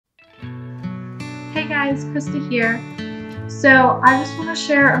Hey guys, Krista here. So I just want to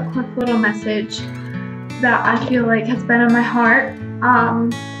share a quick little message that I feel like has been in my heart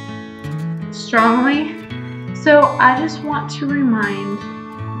strongly. So I just want to remind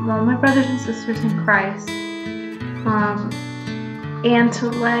all my brothers and sisters in Christ and to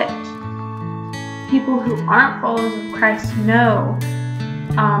let people who aren't followers of Christ know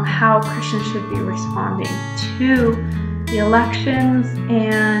how Christians should be responding to the elections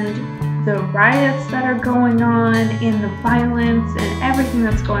and the riots that are going on and the violence and everything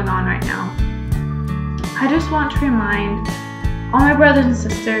that's going on right now. I just want to remind all my brothers and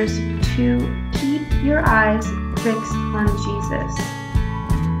sisters to keep your eyes fixed on Jesus.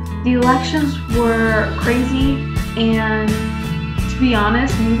 The elections were crazy, and to be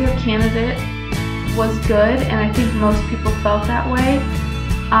honest, neither candidate was good, and I think most people felt that way.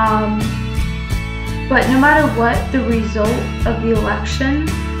 But no matter what the result of the election,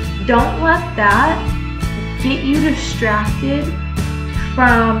 don't let that get you distracted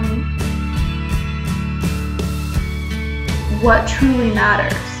from what truly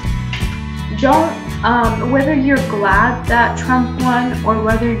matters. Don't, whether you're glad that Trump won or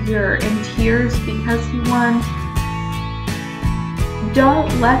whether you're in tears because he won,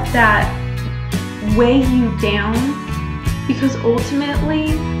 don't let that weigh you down, because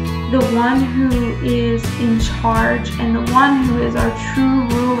ultimately the one who is in charge and the one who is our true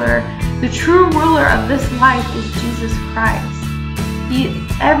ruler, the true ruler of this life is Jesus Christ.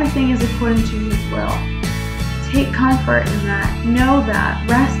 Everything is according to his will. Take comfort in that. Know that.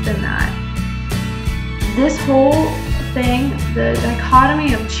 Rest in that. This whole thing, the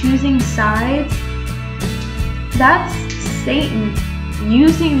dichotomy of choosing sides, that's Satan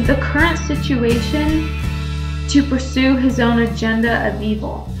using the current situation to pursue his own agenda of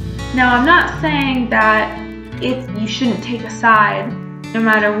evil. Now, I'm not saying that you shouldn't take a side no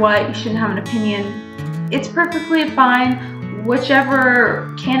matter what, you shouldn't have an opinion. It's perfectly fine.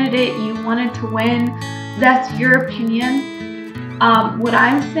 Whichever candidate you wanted to win, that's your opinion. What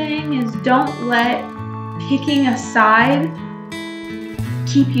I'm saying is don't let picking a side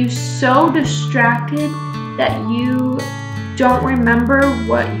keep you so distracted that you don't remember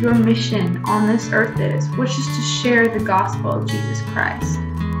what your mission on this earth is, which is to share the gospel of Jesus Christ.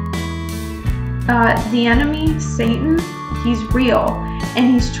 The enemy, Satan, he's real,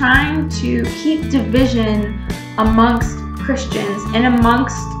 and he's trying to keep division amongst Christians and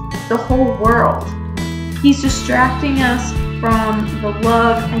amongst the whole world. He's distracting us from the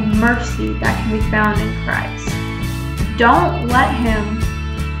love and mercy that can be found in Christ. Don't let him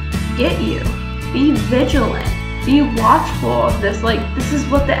get you. Be vigilant. Be watchful of this. This is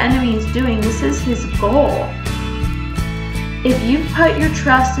what the enemy is doing. This is his goal. If you put your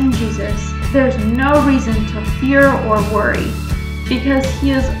trust in Jesus, there's no reason to fear or worry, because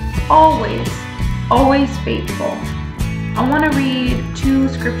he is always, always faithful. I want to read two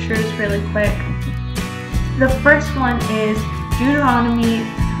scriptures really quick. The first one is Deuteronomy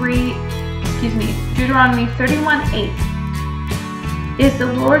 31:8. It is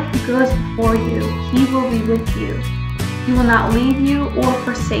the Lord who goes before you. He will be with you. He will not leave you or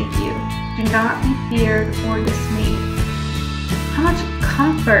forsake you. Do not be feared or dismayed. How much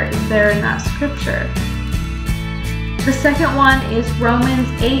comfort is there in that scripture? The second one is Romans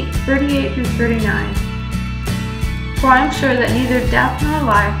 8:38-39. For I am sure that neither death nor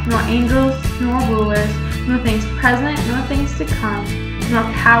life, nor angels, nor rulers, nor things present, nor things to come, nor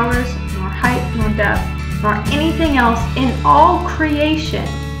powers, nor height, nor depth, nor anything else in all creation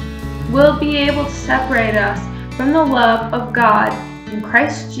will be able to separate us from the love of God in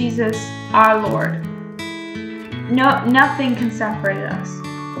Christ Jesus our Lord. No, nothing can separate us.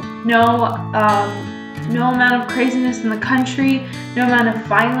 No amount of craziness in the country, no amount of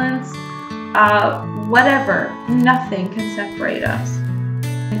violence, whatever, nothing can separate us.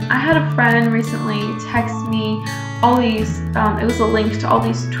 I had a friend recently text me all these, it was a link to all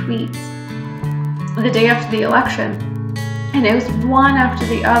these tweets the day after the election, and it was one after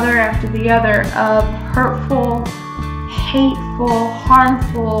the other of hurtful, hateful,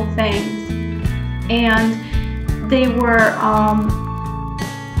 harmful things, and they were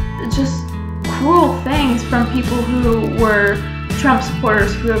just cruel things from people who were Trump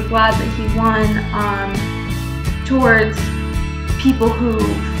supporters who are glad that he won, towards people who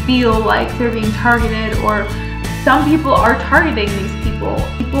feel like they're being targeted, or some people are targeting these people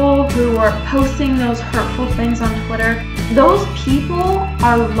who are posting those hurtful things on Twitter. Those people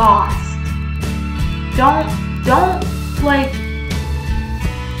are lost. Don't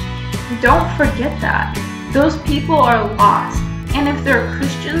forget that. Those people are lost. And if they're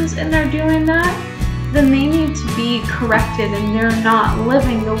Christians and they're doing that, then they need to be corrected, and they're not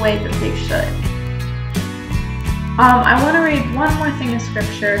living the way that they should. I want to read one more thing of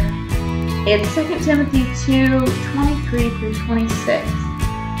scripture. It's 2 Timothy 2:23 through 26.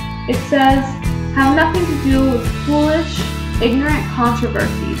 It says, "Have nothing to do with foolish, ignorant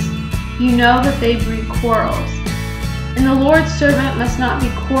controversies. You know that they breed quarrels. And the Lord's servant must not be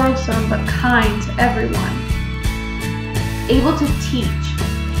quarrelsome, but kind to everyone, able to teach,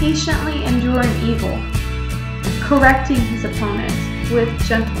 patiently enduring evil, correcting his opponents with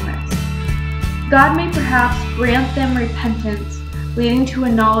gentleness. God may perhaps grant them repentance, leading to a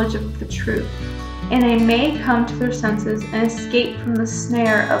knowledge of the truth, and they may come to their senses and escape from the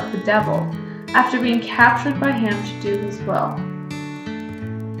snare of the devil, after being captured by him to do his will."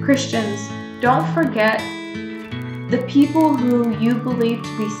 Christians, don't forget the people who you believe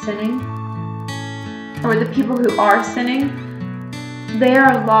to be sinning, or the people who are sinning, they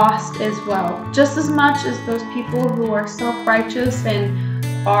are lost as well. Just as much as those people who are self-righteous and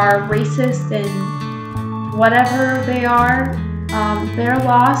are racist and whatever they are, they're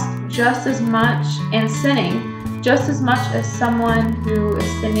lost just as much and sinning just as much as someone who is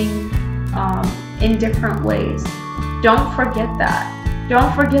sinning in different ways. Don't forget that.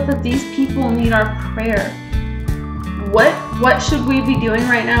 Don't forget that these people need our prayer. What should we be doing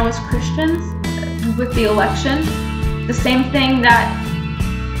right now as Christians with the election? The same thing that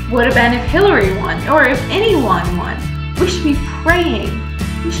would have been if Hillary won, or if anyone won. We should be praying.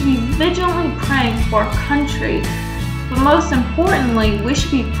 We should be vigilantly praying for our country. But most importantly, we should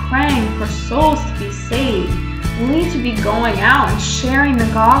be praying for souls to be saved. We need to be going out and sharing the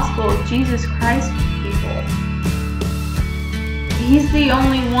gospel of Jesus Christ with people. He's the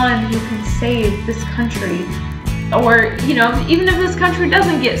only one who can save this country. Or, you know, even if this country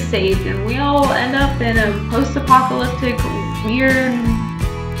doesn't get saved and we all end up in a post-apocalyptic weird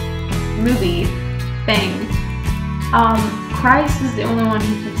movie thing, Christ is the only one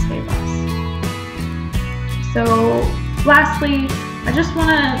who can save us. So, lastly, I just want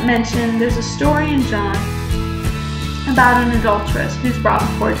to mention there's a story in John about an adulteress who's brought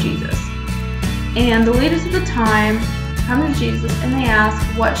before Jesus. And the leaders of the time come to Jesus and they ask,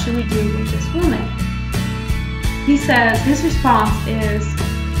 "What should we do with this woman?" He says, his response is,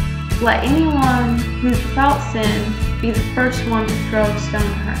 "Let anyone who's without sin be the first one to throw a stone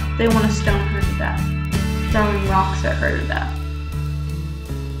at her." They want to stone her to death, throwing rocks at her to death.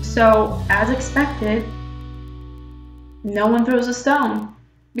 So, as expected, no one throws a stone,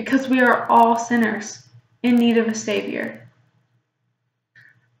 because we are all sinners in need of a Savior.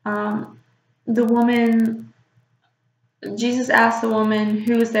 Jesus asked the woman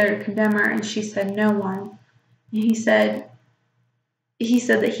who was there to condemn her, and she said, "No one." And he said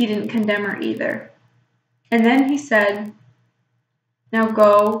that he didn't condemn her either. And then he said, "Now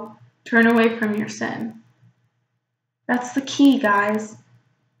go, turn away from your sin." That's the key, guys.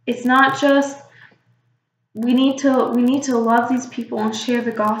 It's not just we need to love these people and share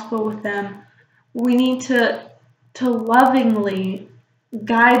the gospel with them. We need to lovingly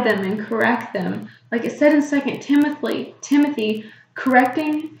guide them and correct them. Like it said in 2 Timothy,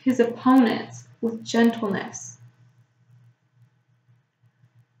 correcting his opponents with gentleness.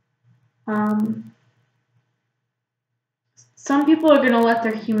 Some people are going to let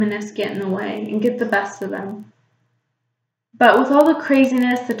their humanness get in the way and get the best of them. But with all the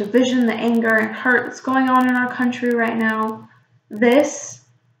craziness, the division, the anger, and hurt that's going on in our country right now, this,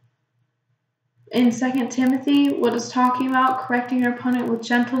 in 2 Timothy, what it's talking about, correcting your opponent with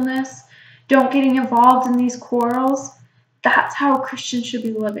gentleness, don't getting involved in these quarrels, that's how a Christian should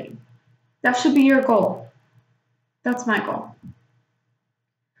be living. That should be your goal. That's my goal.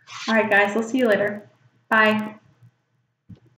 Alright guys, I'll see you later. Bye.